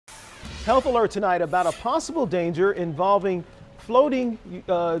Health alert tonight about a possible danger involving floating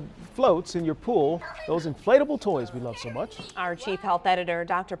floats in your pool, those inflatable toys we love so much. Our chief health editor,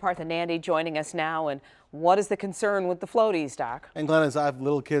 Dr. Partha Nandi, joining us now. And what is the concern with the floaties, Doc? And Glenn, as I have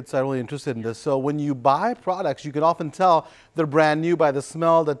little kids, so I'm really interested in this. So when you buy products, you can often tell they're brand new by the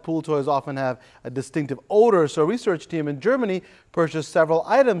smell that pool toys often have a distinctive odor. So a research team in Germany purchased several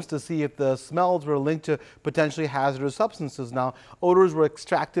items to see if the smells were linked to potentially hazardous substances. Now, odors were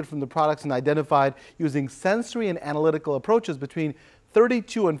extracted from the products and identified using sensory and analytical approaches. Between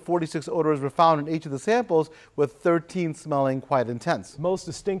 32 and 46 odors were found in each of the samples, with 13 smelling quite intense. Most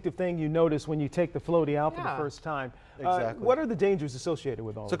distinctive thing you notice when you take the floaty out for the first time. Exactly. What are the dangers associated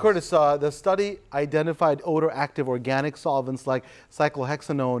with all So this? Curtis, the study identified odor-active organic solvents like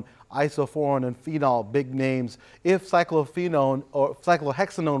cyclohexanone, isophorone, and phenol, big names. If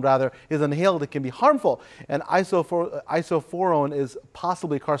cyclohexanone rather is inhaled, it can be harmful, and isophorone is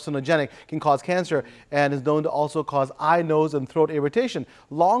possibly carcinogenic, can cause cancer, and is known to also cause eye, nose, and throat irritation.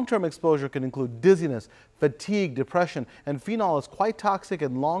 Long-term exposure can include dizziness, fatigue, depression, and phenol is quite toxic,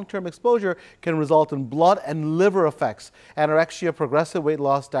 and long-term exposure can result in blood and liver effects, anorexia, progressive weight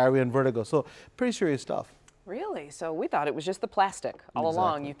loss, diarrhea, and vertigo. So pretty serious stuff. Really? So we thought it was just the plastic all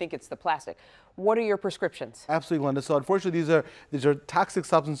along. You think it's the plastic. What are your prescriptions? Absolutely, Glenda. So unfortunately, these are toxic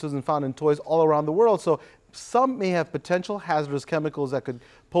substances and found in toys all around the world. So some may have potential hazardous chemicals that could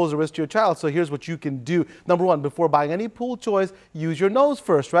pose a risk to your child. So here's what you can do. Number one, before buying any pool toys, use your nose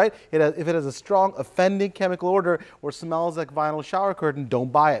first, right? If it has a strong offending chemical odor or smells like vinyl shower curtain,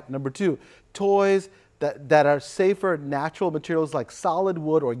 don't buy it. Number two, toys that are safer natural materials like solid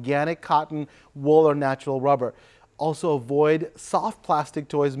wood, organic cotton, wool, or natural rubber. Also avoid soft plastic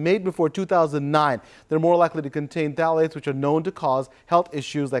toys made before 2009. They're more likely to contain phthalates, which are known to cause health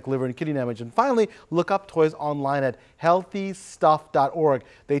issues like liver and kidney damage. And finally, look up toys online at healthystuff.org.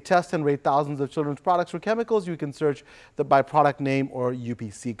 They test and rate thousands of children's products for chemicals. You can search by product name or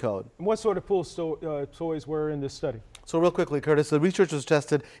UPC code. And what sort of pool toys were in this study? So real quickly, Curtis, the researchers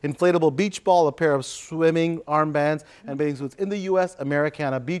tested inflatable beach ball, a pair of swimming armbands, and bathing suits in the U.S.,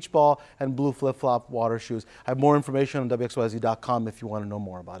 Americana beach ball, and blue flip-flop water shoes. I have more information on WXYZ.com if you want to know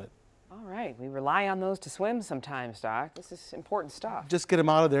more about it. All right. We rely on those to swim sometimes, Doc. This is important stuff. Just get them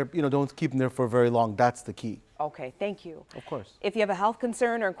out of there. Don't keep them there for very long. That's the key. Okay, thank you. Of course. If you have a health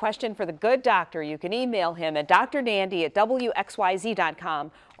concern or question for the good doctor, you can email him at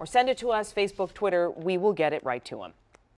drnandy@WXYZ.com or send it to us, Facebook, Twitter. We will get it right to him.